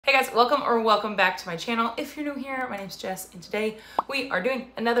Hey guys, welcome back to my channel. If you're new here, my name's Jess, and today we are doing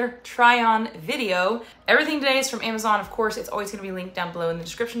another try-on video. Everything today is from Amazon, of course. It's always gonna be linked down below in the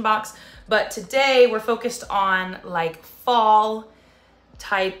description box. But today we're focused on like fall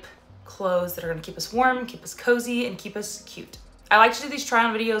type clothes that are gonna keep us warm, keep us cozy, and keep us cute. I like to do these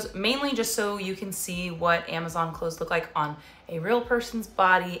try-on videos mainly just so you can see what Amazon clothes look like on a real person's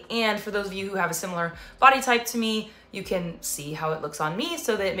body. And for those of you who have a similar body type to me, you can see how it looks on me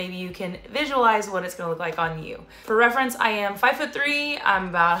so that maybe you can visualize what it's gonna look like on you. For reference, I am 5'3", I'm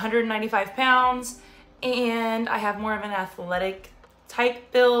about 195 pounds, and I have more of an athletic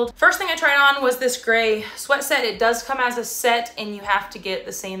type build. First thing I tried on was this gray sweat set. It does come as a set and you have to get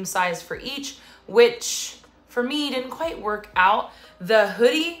the same size for each, which for me didn't quite work out. The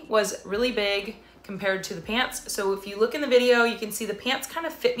hoodie was really big compared to the pants. So if you look in the video, you can see the pants kind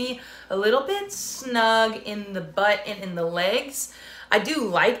of fit me a little bit snug in the butt and in the legs. I do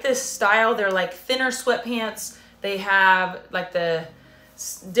like this style. They're like thinner sweatpants. They have like the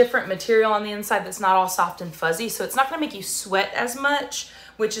different material on the inside that's not all soft and fuzzy. So it's not gonna make you sweat as much,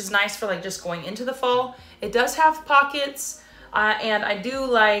 which is nice for like just going into the fall. It does have pockets and I do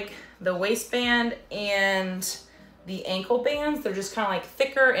like the waistband and the ankle bands. They're just kind of like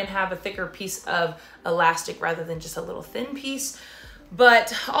thicker and have a thicker piece of elastic rather than just a little thin piece.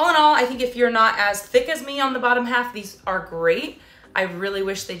 But all in all, I think if you're not as thick as me on the bottom half, these are great. I really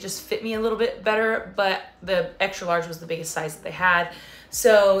wish they just fit me a little bit better, but the extra large was the biggest size that they had.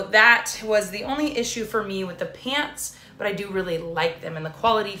 So that was the only issue for me with the pants, but I do really like them and the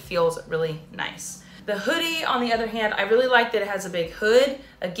quality feels really nice. The hoodie, on the other hand, I really like that it has a big hood.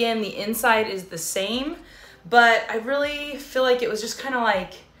 Again, the inside is the same, but I really feel like it was just kind of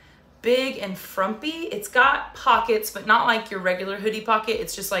like big and frumpy. It's got pockets, but not like your regular hoodie pocket.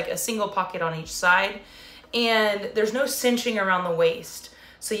 It's just like a single pocket on each side. And there's no cinching around the waist.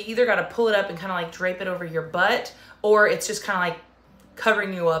 So you either got to pull it up and kind of like drape it over your butt, or it's just kind of like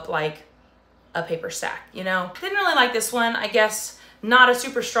covering you up like a paper sack, you know? Didn't really like this one. I guess not a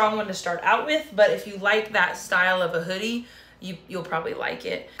super strong one to start out with, but if you like that style of a hoodie, you'll probably like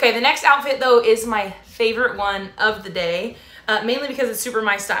it. Okay, the next outfit though is my favorite one of the day, mainly because it's super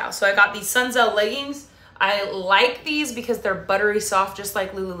my style. So I got these Sunzel leggings. I like these because they're buttery soft, just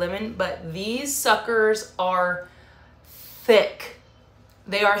like Lululemon, but these suckers are thick.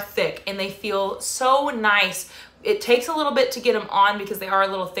 They are thick and they feel so nice. It takes a little bit to get them on because they are a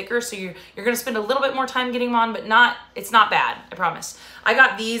little thicker, so you're gonna spend a little bit more time getting them on, but it's not bad, I promise. I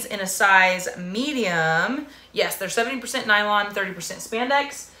got these in a size medium. Yes, they're 70% nylon, 30%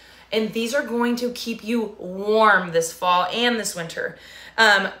 spandex, and these are going to keep you warm this fall and this winter.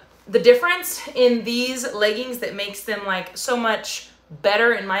 The difference in these leggings that makes them like so much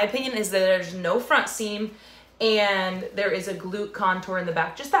better, in my opinion, is that there's no front seam and there is a glute contour in the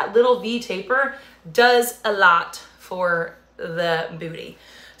back. Just that little V taper does a lot for the booty.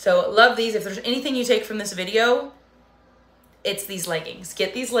 So love these. If there's anything you take from this video, it's these leggings.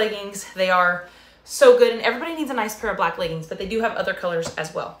 Get these leggings. They are so good, and everybody needs a nice pair of black leggings, but they do have other colors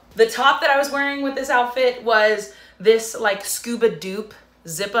as well. The top that I was wearing with this outfit was this like scuba dupe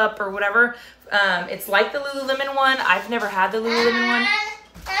zip up or whatever. It's like the Lululemon one. I've never had the Lululemon one.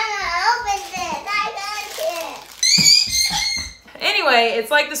 Anyway, it's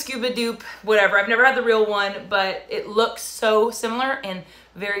like the scuba dupe, whatever. I've never had the real one, but it looks so similar and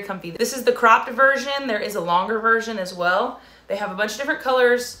very comfy. This is the cropped version. There is a longer version as well. They have a bunch of different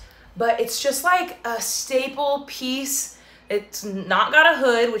colors, but it's just like a staple piece. It's not got a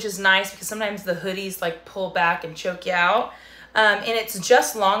hood, which is nice because sometimes the hoodies like pull back and choke you out. And it's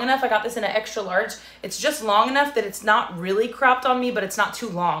just long enough. I got this in an extra large. It's just long enough that it's not really cropped on me, but it's not too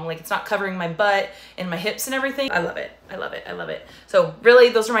long. Like it's not covering my butt and my hips and everything. I love it. I love it. I love it. So really,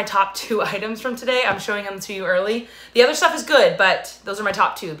 those are my top 2 items from today. I'm showing them to you early. The other stuff is good, but those are my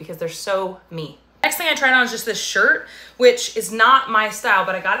top 2 because they're so me. Next thing I tried on is just this shirt, which is not my style,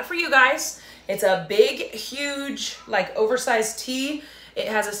 but I got it for you guys. It's a big, huge, like oversized tee. It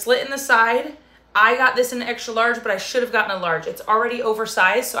has a slit in the side. I got this in an extra large, but I should have gotten a large. It's already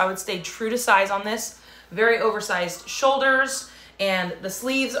oversized, so I would stay true to size on this. Very oversized shoulders, and the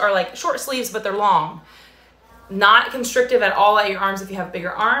sleeves are like short sleeves, but they're long. Not constrictive at all at your arms if you have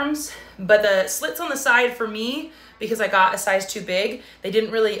bigger arms, but the slits on the side for me, because I got a size too big, they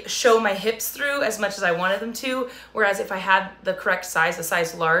didn't really show my hips through as much as I wanted them to, whereas if I had the correct size, the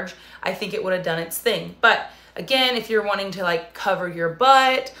size large, I think it would have done its thing. But again, if you're wanting to like cover your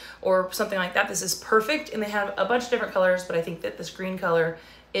butt or something like that, this is perfect. And they have a bunch of different colors, but I think that this green color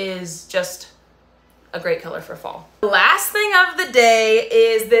is just a great color for fall. The last thing of the day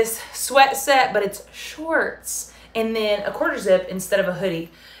is this sweat set, but it's shorts and then a quarter zip instead of a hoodie.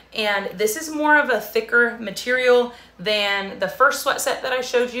 And this is more of a thicker material than the first sweat set that I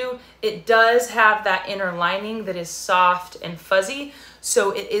showed you. It does have that inner lining that is soft and fuzzy,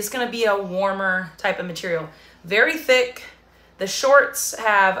 so it is gonna be a warmer type of material. Very thick. The shorts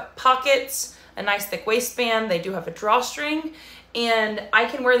have pockets, a nice thick waistband. They do have a drawstring, and I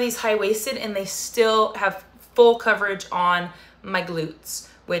can wear these high-waisted and they still have full coverage on my glutes,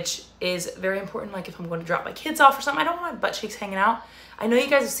 which is very important. Like if I'm going to drop my kids off or something, I don't want my butt cheeks hanging out. I know you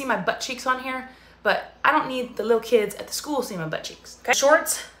guys have seen my butt cheeks on here, but I don't need the little kids at the school seeing my butt cheeks. Okay?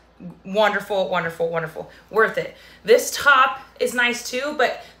 Shorts, wonderful, wonderful, wonderful. Worth it. This top is nice too,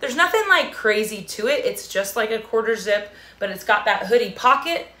 but there's nothing like crazy to it. It's just like a quarter zip, but it's got that hoodie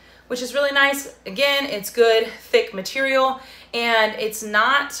pocket, which is really nice. Again, it's good, thick material, and it's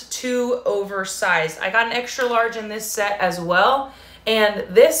not too oversized. I got an extra large in this set as well, and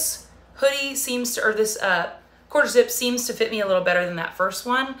this hoodie seems to, or this quarter zip seems to fit me a little better than that first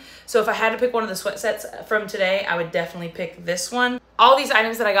one. So if I had to pick one of the sweat sets from today, I would definitely pick this one. All these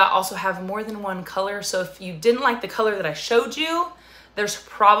items that I got also have more than one color. So if you didn't like the color that I showed you, there's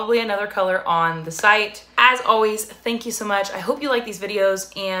probably another color on the site. As always, thank you so much. I hope you like these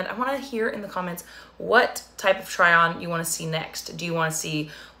videos, and I wanna hear in the comments what type of try on you wanna see next. Do you wanna see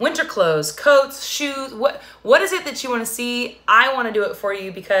winter clothes, coats, shoes? What is it that you wanna see? I wanna do it for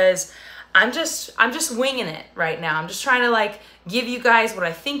you because I'm just winging it right now. I'm just trying to like give you guys what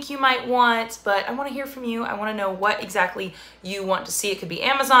I think you might want, but I want to hear from you. I want to know what exactly you want to see. It could be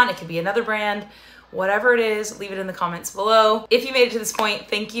Amazon, it could be another brand, whatever it is, leave it in the comments below. If you made it to this point,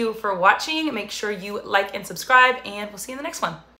 thank you for watching. Make sure you like and subscribe, and we'll see you in the next one.